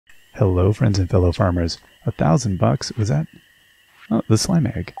Hello, friends and fellow farmers. $1,000? Was that? Oh, the slime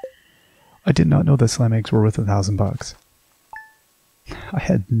egg. I did not know the slime eggs were worth $1,000. I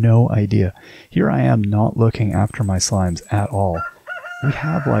had no idea. Here I am not looking after my slimes at all. We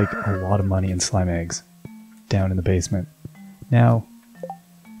have like a lot of money in slime eggs down in the basement. Now,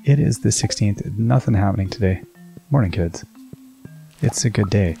 it is the 16th. Nothing happening today. Morning, kids. It's a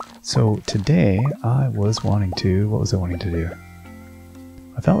good day. So today I was wanting to... What was I wanting to do?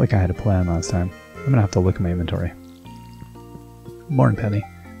 I felt like I had a plan last time. I'm going to have to look at my inventory. Morning, Penny.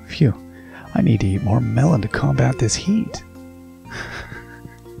 Phew. I need to eat more melon to combat this heat.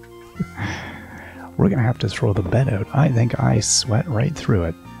 We're going to have to throw the bed out. I think I sweat right through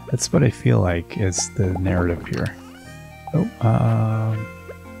it. That's what I feel like is the narrative here. Oh,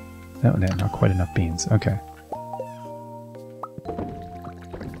 no, not quite enough beans. Okay.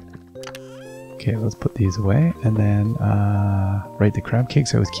 Okay, let's put these away, and then, right, the crab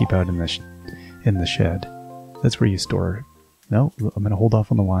cakes I always keep out in the shed. That's where you store it. No, I'm gonna hold off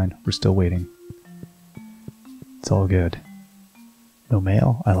on the line. We're still waiting. It's all good. No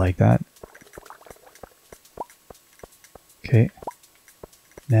mail. I like that. Okay.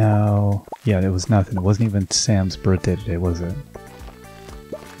 Now, yeah, it was nothing. It wasn't even Sam's birthday today, was it?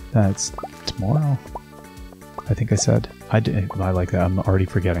 That's tomorrow. I think I said. I like that. I'm already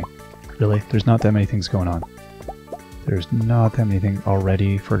forgetting. Really? There's not that many things going on. There's not that many things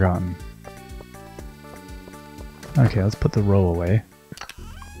already forgotten. Okay, let's put the row away.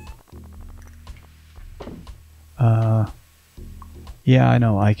 Yeah, I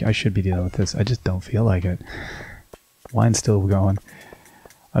know. I should be dealing with this. I just don't feel like it. Line's still going.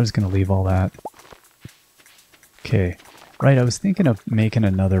 I'm just going to leave all that. Okay. Right, I was thinking of making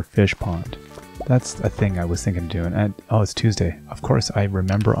another fish pond. That's a thing I was thinking of doing. And, oh, it's Tuesday. Of course, I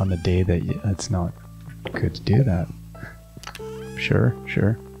remember on the day that it's not good to do that. Sure.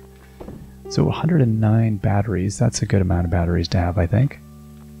 So 109 batteries. That's a good amount of batteries to have, I think.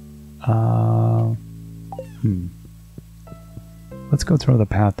 Let's go throw the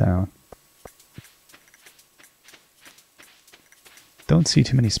path down. Don't see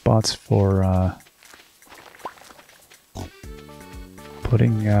too many spots for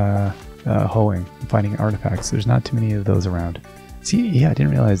putting hoeing and finding artifacts. There's not too many of those around. See, yeah, I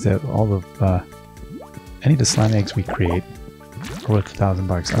didn't realize that all of any of the slime eggs we create are worth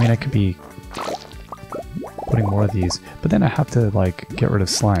 $1,000. I mean, I could be putting more of these, but then I have to like get rid of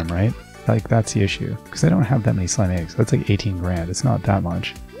slime, right? Like that's the issue because I don't have that many slime eggs. That's like 18 grand. It's not that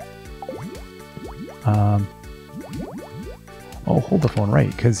much. Oh, hold the phone, right?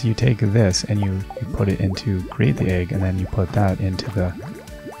 Because you take this and you put it into create the egg, and then you put that into the.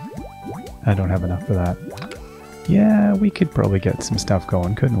 I don't have enough for that. Yeah, we could probably get some stuff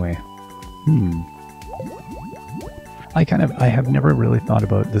going, couldn't we? I have never really thought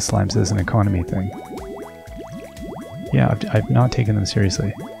about the slimes as an economy thing. Yeah, I've not taken them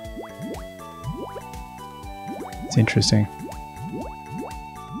seriously. It's interesting.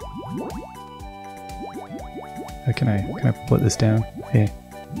 Can I put this down? Hey.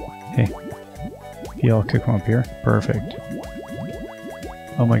 Y'all could come up here. Perfect.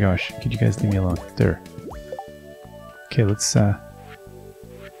 Oh my gosh, could you guys leave me alone? There. Okay, let's see.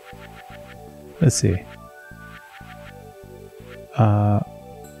 Oh,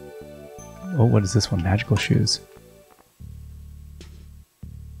 what is this one? Magical shoes.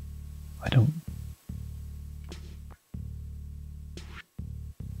 I don't...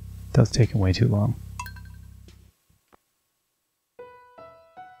 That's taking way too long.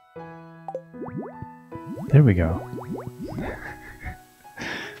 There we go.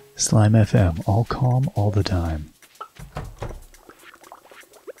 Slime FM, all calm all the time.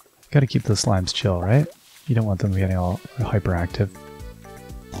 Gotta keep the slimes chill, right? You don't want them getting all hyperactive,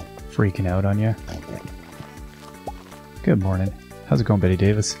 freaking out on you. Good morning. How's it going, Betty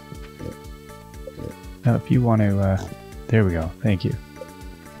Davis? Now, if you want to, there we go. Thank you.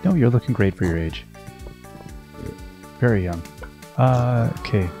 No, you're looking great for your age. Very young.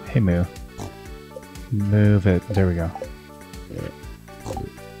 Okay. Hey, Moo. Move it. There we go.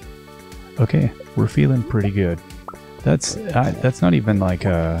 Okay, we're feeling pretty good. That's not even like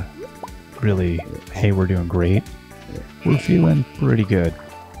a really, hey, we're doing great. We're feeling pretty good.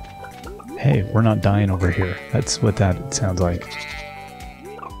 Hey, we're not dying over here. That's what that sounds like.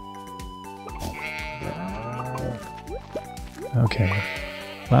 Okay.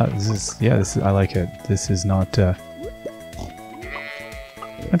 Wow, this is, I like it. This is not, I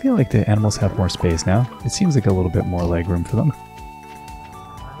feel like the animals have more space now. It seems like a little bit more leg room for them.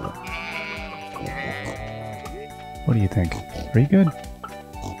 What do you think? Are you good?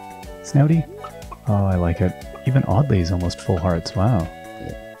 Snouty? Oh, I like it. Even Oddly is almost full hearts. Wow.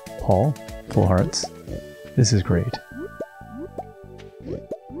 Paul. Full hearts. This is great.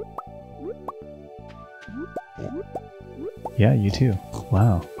 Yeah, you too.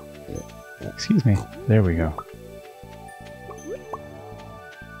 Wow. Excuse me. There we go.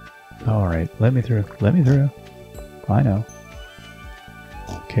 Alright, let me through. Let me through. I know.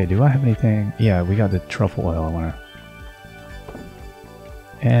 Okay, do I have anything? Yeah, we got the truffle oil I want to...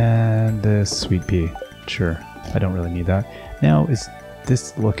 And the sweet pea. Sure. I don't really need that. Now, is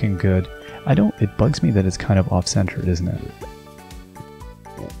this looking good? I don't... It bugs me that it's kind of off-centered, isn't it?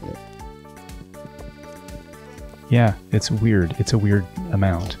 Yeah, it's weird. It's a weird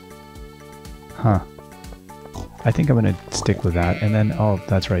amount. Huh. I think I'm going to stick with that. And then, oh,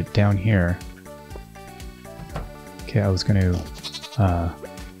 that's right, down here. Okay, I was going to...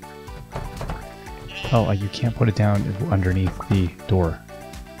 Oh, you can't put it down underneath the door.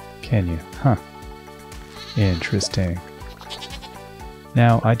 Can you? Huh. Interesting.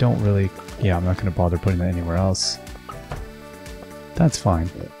 Now, I don't really... Yeah, I'm not going to bother putting that anywhere else. That's fine.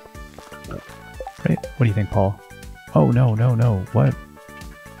 Right? What do you think, Paul? Oh, no, no, no. What?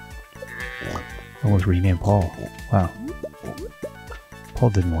 I was renamed Paul. Wow. Paul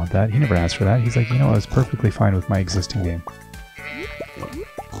didn't want that. He never asked for that. He's like, you know, I was perfectly fine with my existing name.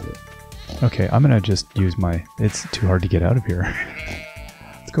 Okay, I'm gonna just use my... It's too hard to get out of here.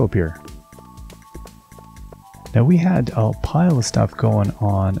 Let's go up here. Now we had a pile of stuff going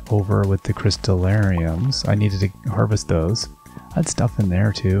on over with the crystallariums. I needed to harvest those. I had stuff in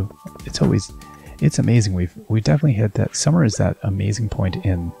there too. It's always... It's amazing. We've definitely hit that. Summer is that amazing point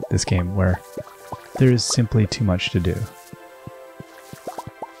in this game where there is simply too much to do.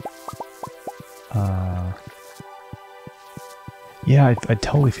 Yeah, I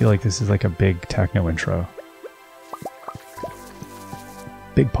totally feel like this is like a big techno intro.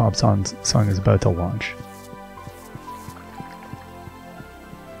 Big Pop song is about to launch.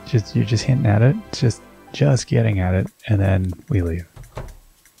 You're just hinting at it, just getting at it, and then we leave.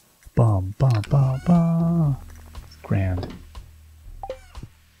 Bum bum bum bum. Grand.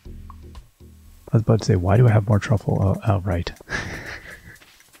 I was about to say, why do I have more truffle? Oh, right.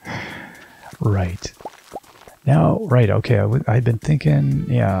 Right. Now, right, okay, I've been thinking,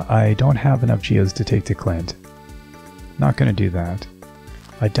 yeah, I don't have enough geodes to take to Clint. Not gonna do that.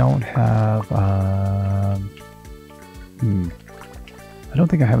 I don't have, I don't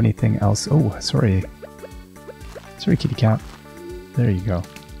think I have anything else. Oh, sorry. Sorry, kitty cat. There you go.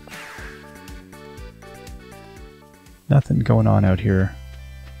 Nothing going on out here.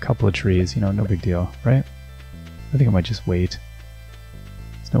 Couple of trees, you know, no big deal, right? I think I might just wait.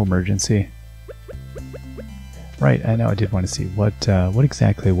 There's no emergency. Right, I know I did want to see what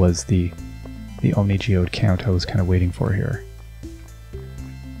exactly was the Omni Geode count I was kind of waiting for here.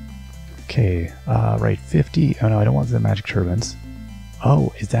 Okay, right, 50. Oh no, I don't want the magic turbines.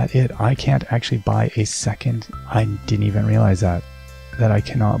 Oh, is that it? I can't actually buy a second. I didn't even realize that I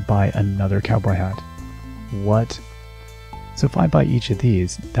cannot buy another cowboy hat. What? So if I buy each of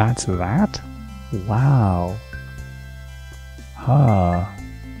these, that's that? Wow. Huh.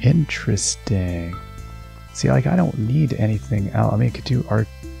 Interesting. See, like, I don't need anything else. I mean, I could do art,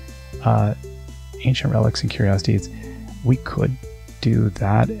 ancient relics and curiosities. We could do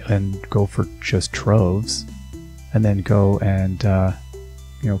that and go for just troves, and then go and,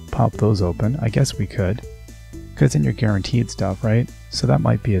 you know, pop those open. I guess we could, because then you're guaranteed stuff, right? So that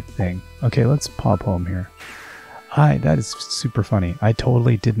might be a thing. Okay, let's pop home here. That is super funny. I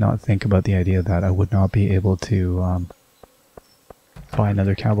totally did not think about the idea that I would not be able to buy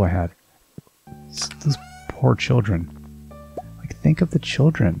another cowboy hat. Those poor children. Like, think of the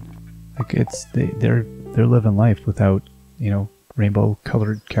children. Like, they're living life without, you know, rainbow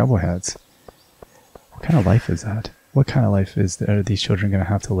colored cowboy hats. What kind of life is that? What kind of life are these children going to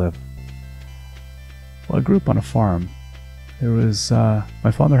have to live? Well, I grew up on a farm. There was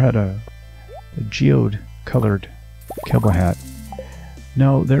my father had a geode colored cowboy hat.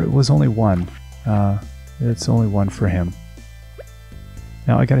 No, there was only one. It's only one for him.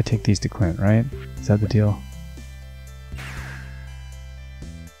 Now I gotta take these to Clint, right? Is that the deal?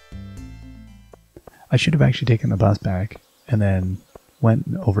 I should have actually taken the bus back and then went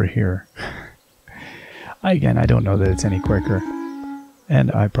over here. Again, I don't know that it's any quicker.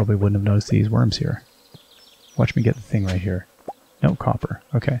 And I probably wouldn't have noticed these worms here. Watch me get the thing right here. No, copper.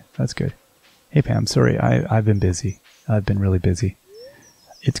 Okay, that's good. Hey Pam, sorry, I've been busy. I've been really busy.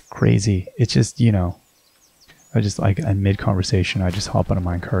 It's crazy. It's just, you know, I just, like, in mid-conversation, I just hop on a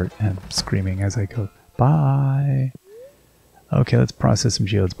minecart and I'm screaming as I go, bye! Okay, let's process some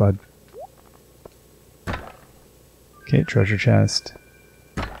geodes, bud. Okay, treasure chest.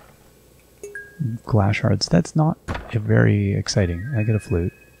 Glass shards. That's not very exciting. I get a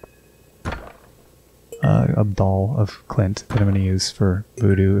flute. a ball of Clint that I'm going to use for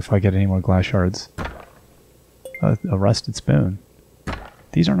voodoo if I get any more glass shards. A rusted spoon.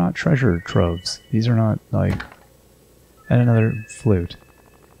 These are not treasure troves. These are not, like... And another flute.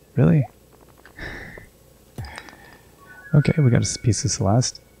 Really? Okay, we got a piece of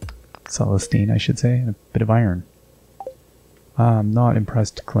Celestine, I should say, and a bit of iron. I'm not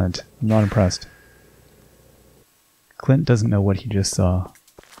impressed, Clint. I'm not impressed. Clint doesn't know what he just saw.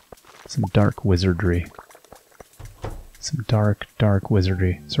 Some dark wizardry. Some dark, dark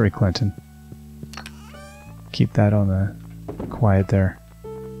wizardry. Sorry, Clinton. Keep that on the quiet there.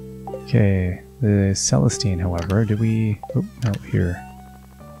 Okay, the Celestine, however, did we... Oh, no, here.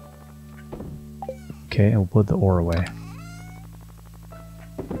 Okay, and we'll put the ore away.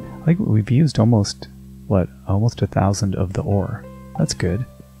 Like, we've used almost, what, almost 1,000 of the ore. That's good.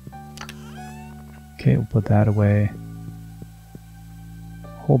 Okay, we'll put that away.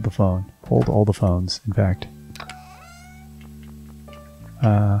 Hold the phone. Hold all the phones, in fact.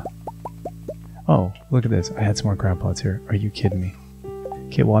 Oh, look at this. I had some more crab pots here. Are you kidding me?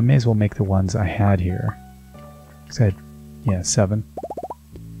 Okay, well I may as well make the ones I had here. Because I had, yeah, 7.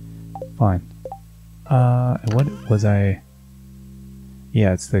 Fine. And what was I...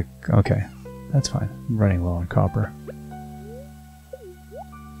 Yeah, it's the... Okay, that's fine. I'm running low on copper.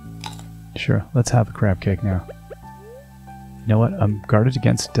 Sure, let's have a crab cake now. You know what? I'm guarded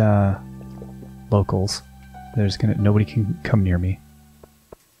against locals. Nobody can come near me.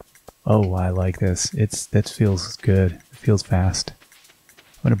 Oh, I like this. That feels good. It feels fast.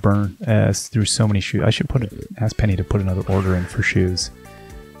 I'm gonna burn through so many shoes. I should ask Penny to put another order in for shoes.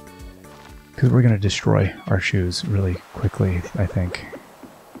 Because we're gonna destroy our shoes really quickly, I think.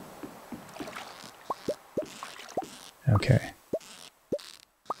 Okay.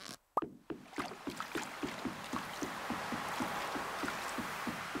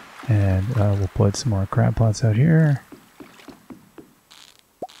 And we'll put some more crab pots out here.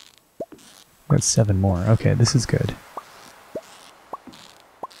 Got 7 more. Okay, this is good.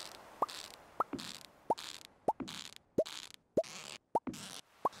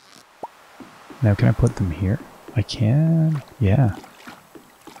 Now can I put them here? I can. Yeah.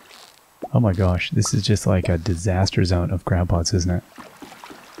 Oh my gosh, this is just like a disaster zone of crab pots, isn't it?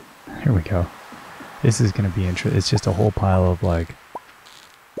 Here we go. This is going to be interesting. It's just a whole pile of like...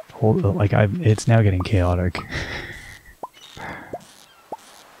 it's now getting chaotic.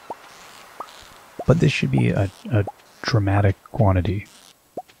 But this should be a dramatic quantity.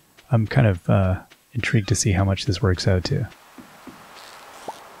 I'm kind of intrigued to see how much this works out to.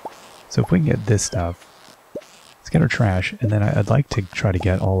 So if we can get this stuff, let's get our trash, and then I'd like to try to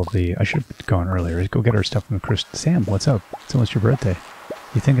get all of the... I should have gone earlier. Go get our stuff from the Chris. Sam, what's up? It's almost your birthday.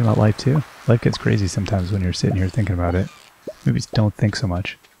 You thinking about life too? Life gets crazy sometimes when you're sitting here thinking about it. Maybe don't think so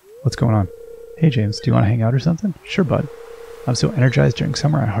much. What's going on? Hey James, do you want to hang out or something? Sure, bud. I'm so energized during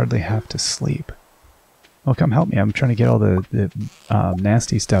summer I hardly have to sleep. Oh, come help me. I'm trying to get all the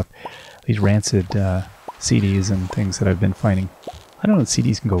nasty stuff. These rancid CDs and things that I've been finding. I don't know if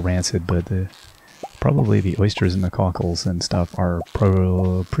CDs can go rancid, but probably the oysters and the cockles and stuff are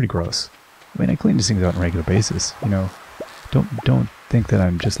pretty gross. I mean, I clean these things out on a regular basis, you know. Don't think that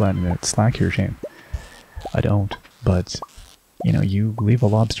I'm just letting it slack here, Shane. I don't, but, you know, you leave a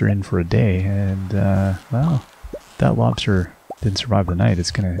lobster in for a day, and, well, if that lobster didn't survive the night, it's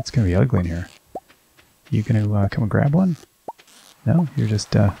gonna be ugly in here. You gonna come and grab one? No? You're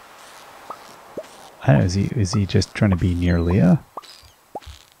just, I don't know, is he just trying to be near Leah?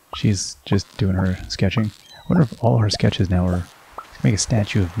 She's just doing her sketching. I wonder if all her sketches now are to make a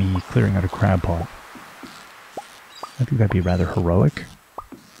statue of me clearing out a crab pot. I think that'd be rather heroic.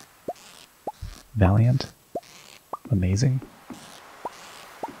 Valiant. Amazing.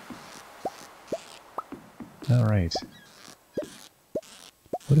 Alright.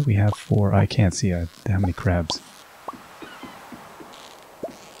 What do we have for... I can't see how many crabs.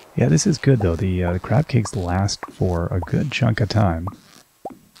 Yeah, this is good though. The crab cakes last for a good chunk of time.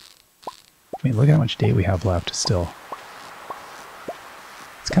 I mean, look at how much day we have left still.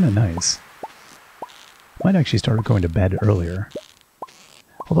 It's kind of nice. Might actually start going to bed earlier.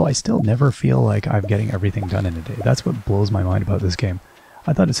 Although I still never feel like I'm getting everything done in a day. That's what blows my mind about this game.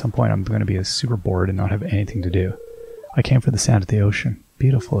 I thought at some point I'm going to be super bored and not have anything to do. I came for the sound of the ocean.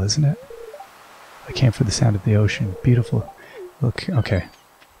 Beautiful, isn't it? I came for the sound of the ocean. Beautiful. Look, okay.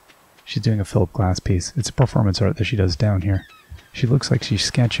 She's doing a Philip Glass piece. It's a performance art that she does down here. She looks like she's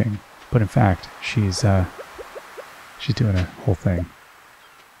sketching, but in fact, she's doing a whole thing.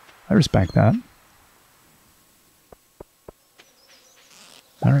 I respect that.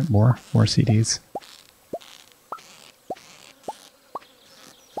 Alright, more CDs.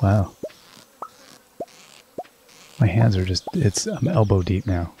 Wow. My hands are just, I'm elbow deep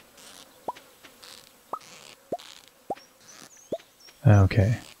now.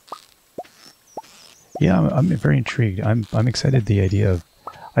 Okay. Yeah, I'm very intrigued. I'm excited the idea of,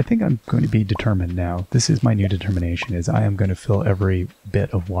 I think I'm going to be determined now. This is my new determination, is I am going to fill every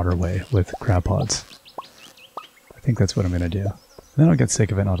bit of waterway with crab pots. I think that's what I'm going to do. Then I'll get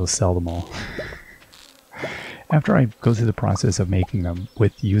sick of it and I'll just sell them all. After I go through the process of making them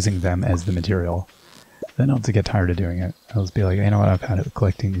with using them as the material, then I'll just get tired of doing it. I'll just be like, you know what, I've had it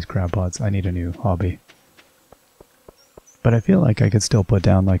collecting these crab pots. I need a new hobby. But I feel like I could still put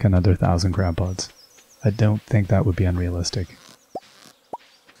down like another 1,000 crab pots. I don't think that would be unrealistic.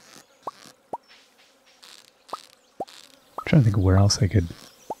 I'm trying to think of where else I could...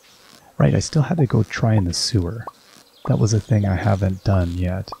 Right, I still had to go try in the sewer. That was a thing I haven't done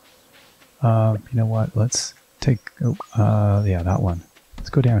yet. You know what, let's take... yeah, that one. Let's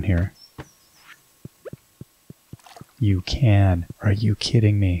go down here. You can. Are you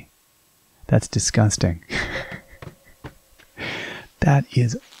kidding me? That's disgusting. That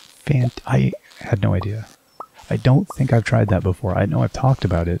is I had no idea. I don't think I've tried that before. I know I've talked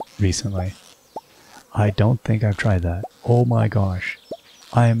about it recently. I don't think I've tried that. Oh my gosh.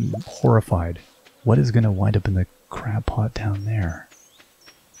 I'm horrified. What is going to wind up in the crab pot down there?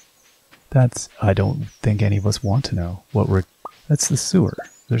 I don't think any of us want to know what that's the sewer.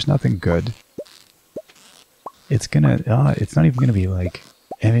 There's nothing good. It's not even gonna be like,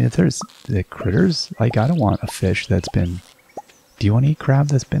 I mean, if there's the critters, like, I don't want a fish that's been, do you want to eat crab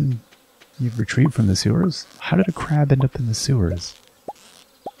that's been, you've retrieved from the sewers? How did a crab end up in the sewers?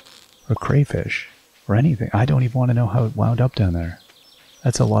 Or crayfish? Or anything? I don't even want to know how it wound up down there.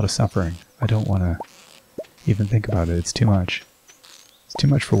 That's a lot of suffering. I don't want to even think about it. It's too much. It's too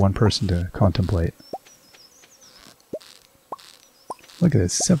much for one person to contemplate. Look at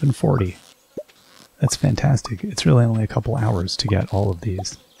this, 740. That's fantastic. It's really only a couple hours to get all of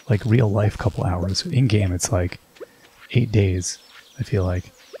these. Like real life couple hours. In-game it's like 8 days, I feel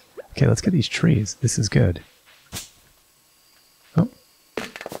like. Okay, let's get these trees. This is good. Oh.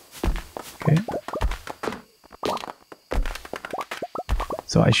 Okay.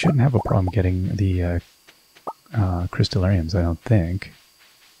 So I shouldn't have a problem getting the crystallariums, I don't think.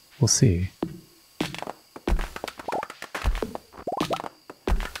 We'll see.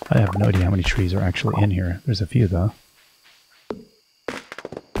 I have no idea how many trees are actually in here. There's a few, though.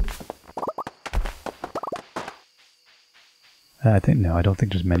 I don't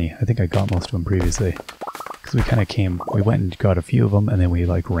think there's many. I think I got most of them previously. Because we kind of we went and got a few of them, and then we,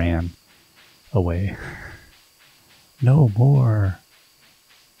 like, ran away. No more!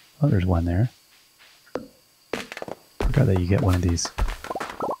 Oh, there's one there. Forgot that you get one of these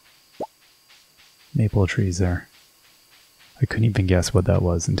maple trees there. I couldn't even guess what that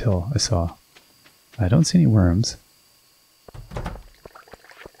was until I saw. I don't see any worms.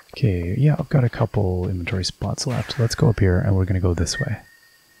 Okay, yeah, I've got a couple inventory spots left. Let's go up here, and we're going to go this way.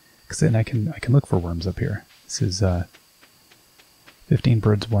 Because then I can look for worms up here. This is 15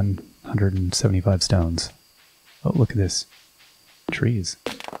 birds, 175 stones. Oh, look at this. Trees.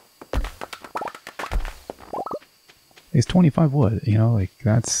 It's 25 wood, you know, like,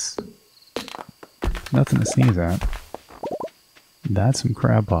 that's nothing to sneeze at. That's some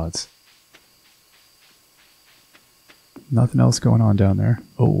crab pots. Nothing else going on down there.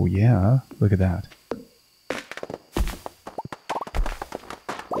 Oh yeah, look at that.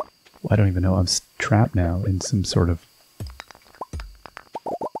 I don't even know, I'm trapped now in some sort of...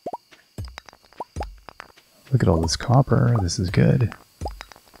 Look at all this copper, this is good.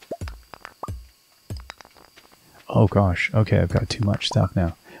 Oh gosh, okay, I've got too much stuff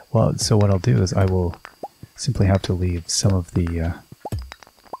now. Well, so what I'll do is I will simply have to leave some of the...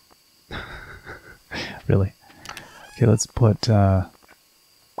 Really? Okay, let's put... Oh,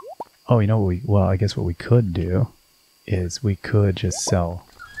 you know what well, I guess what we could do is we could just sell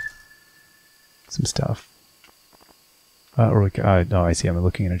some stuff. Or we could... no, I see, I'm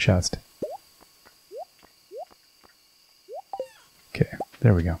looking in a chest. Okay,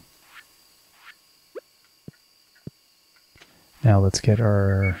 there we go. Now let's get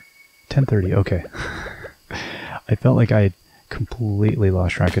our 10:30. Okay. I felt like I had completely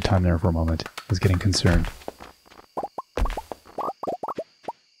lost track of time there for a moment. I was getting concerned.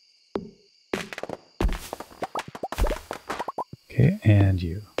 Okay, and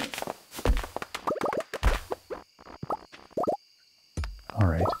you.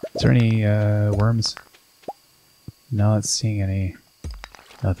 Alright. Is there any worms? Not seeing any.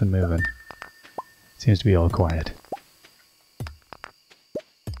 Nothing moving. Seems to be all quiet.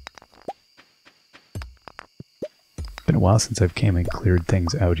 Been a while since I've came and cleared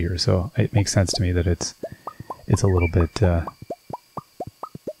things out here, so it makes sense to me that it's it's a little bit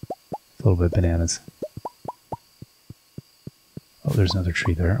bananas. Oh, there's another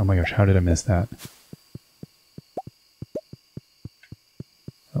tree there. Oh my gosh, how did I miss that?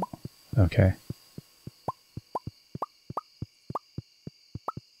 Oh, okay.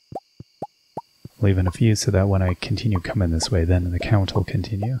 Leaving a few so that when I continue coming this way, then the count will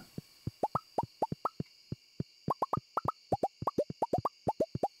continue.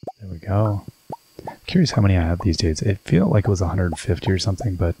 There we go. I'm curious how many I have these days. It felt like it was 150 or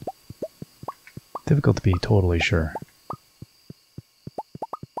something, but difficult to be totally sure.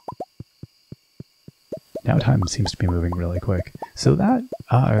 Now time seems to be moving really quick. So that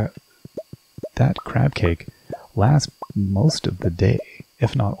that crab cake lasts most of the day,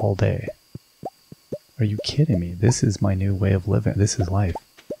 if not all day. Are you kidding me? This is my new way of living. This is life.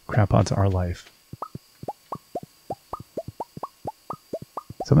 Crab pots are life.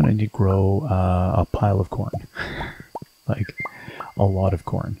 So I'm going to need to grow a pile of corn. Like, a lot of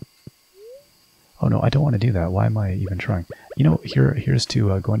corn. Oh no, I don't want to do that. Why am I even trying? You know, here's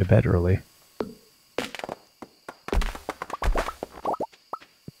to going to bed early.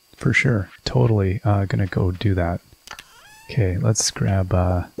 For sure. Totally gonna go do that. Okay, let's grab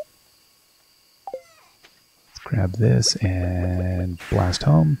this and blast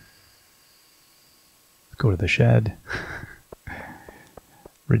home. Go to the shed.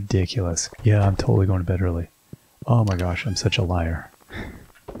 Ridiculous. Yeah, I'm totally going to bed early. Oh my gosh, I'm such a liar.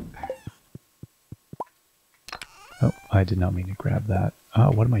 Oh, I did not mean to grab that.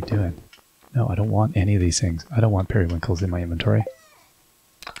 What am I doing? No, I don't want any of these things. I don't want periwinkles in my inventory.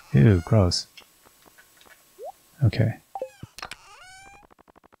 Ew, gross. Okay.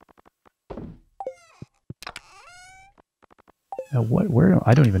 Now where,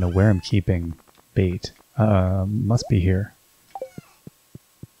 I don't even know where I'm keeping bait. Must be here.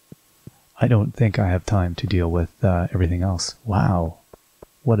 I don't think I have time to deal with everything else. Wow.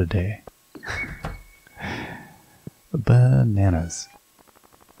 What a day. Bananas.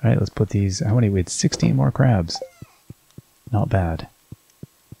 Alright, let's put these, how many? We had 16 more crabs. Not bad.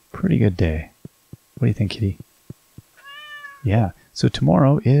 Pretty good day. What do you think, kitty? Yeah, so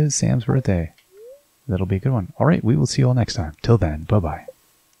tomorrow is Sam's birthday. That'll be a good one. Alright, we will see you all next time. Till then, bye-bye.